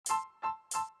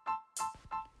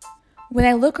When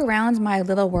I look around my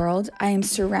little world, I am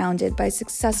surrounded by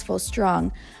successful,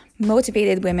 strong,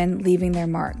 motivated women leaving their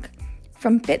mark.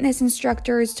 From fitness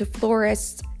instructors to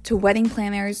florists to wedding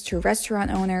planners to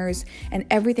restaurant owners and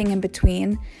everything in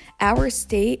between, our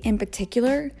state in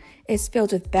particular is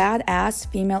filled with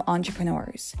badass female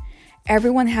entrepreneurs.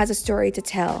 Everyone has a story to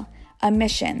tell, a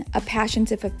mission, a passion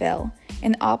to fulfill,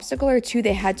 an obstacle or two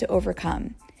they had to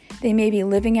overcome. They may be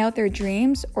living out their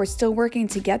dreams or still working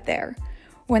to get there.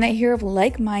 When I hear of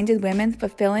like-minded women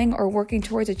fulfilling or working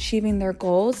towards achieving their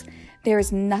goals, there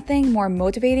is nothing more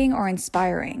motivating or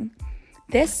inspiring.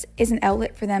 This is an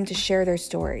outlet for them to share their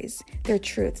stories, their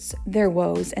truths, their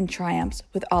woes, and triumphs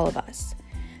with all of us.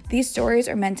 These stories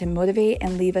are meant to motivate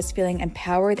and leave us feeling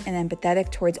empowered and empathetic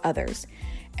towards others.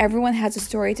 Everyone has a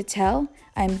story to tell.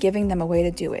 I am giving them a way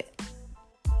to do it.